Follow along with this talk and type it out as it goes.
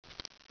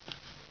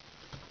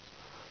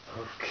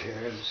Okay,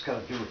 I just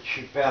gotta do a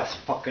cheap ass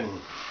fucking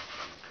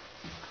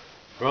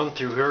run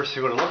through here, see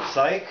what it looks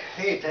like.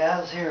 Hey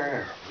Taz,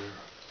 here.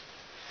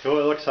 See what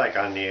it looks like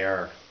on the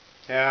air.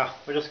 Yeah,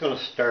 we're just gonna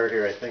start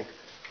here, I think.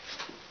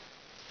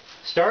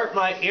 Start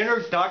my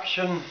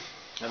introduction,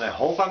 and I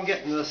hope I'm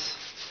getting this.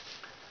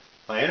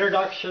 My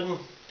introduction.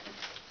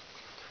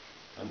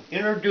 I'm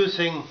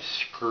introducing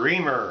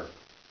Screamer.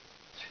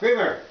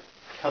 Screamer,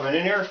 coming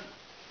in here.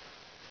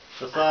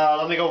 Just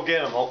let me go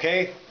get him,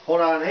 okay?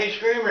 Hold on. Hey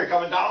Screamer,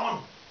 coming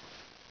down.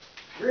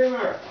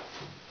 Screamer.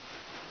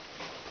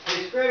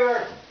 Hey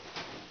Screamer.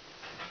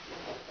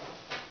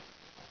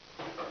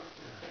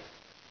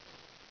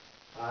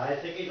 I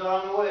think he's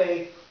on the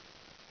way.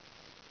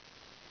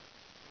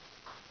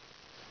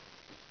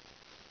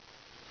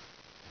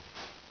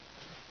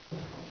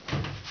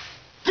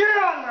 Get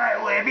out of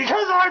my way,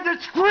 because I'm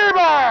the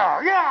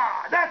Screamer! Yeah,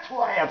 that's who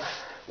I am.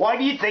 Why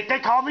do you think they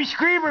call me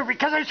Screamer?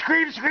 Because I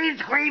scream, scream,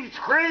 scream,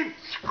 scream,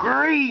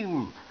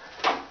 scream.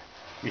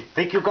 You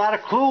think you got a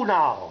clue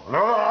now?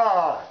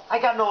 I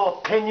got no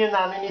opinion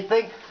on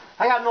anything.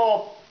 I got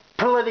no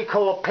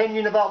political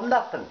opinion about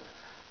nothing.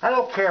 I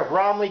don't care if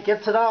Romney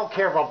gets it. I don't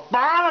care if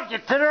Obama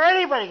gets it or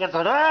anybody gets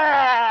it.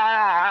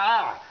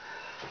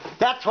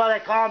 That's why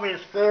they call me a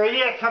Screamer.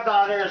 You come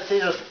down here and see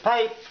this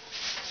pipe.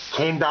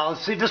 Came down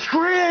to see the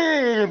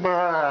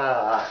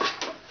Screamer.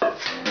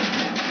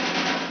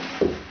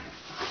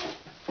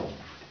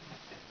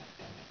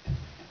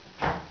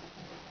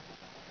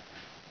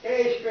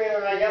 Hey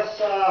Screamer, I guess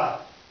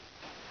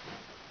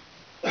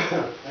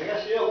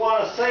you don't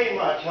want to say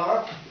much,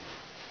 huh?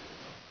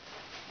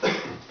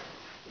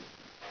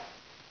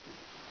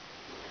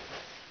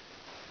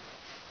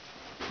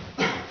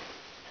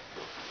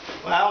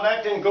 Well,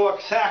 that didn't go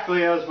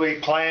exactly as we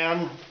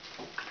planned.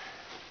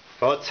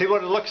 So let's see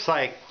what it looks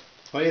like.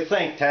 What do you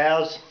think,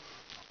 Taz?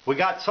 We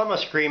got some of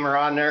Screamer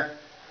on there.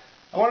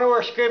 I wonder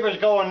where Screamer's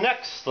going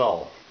next,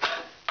 though.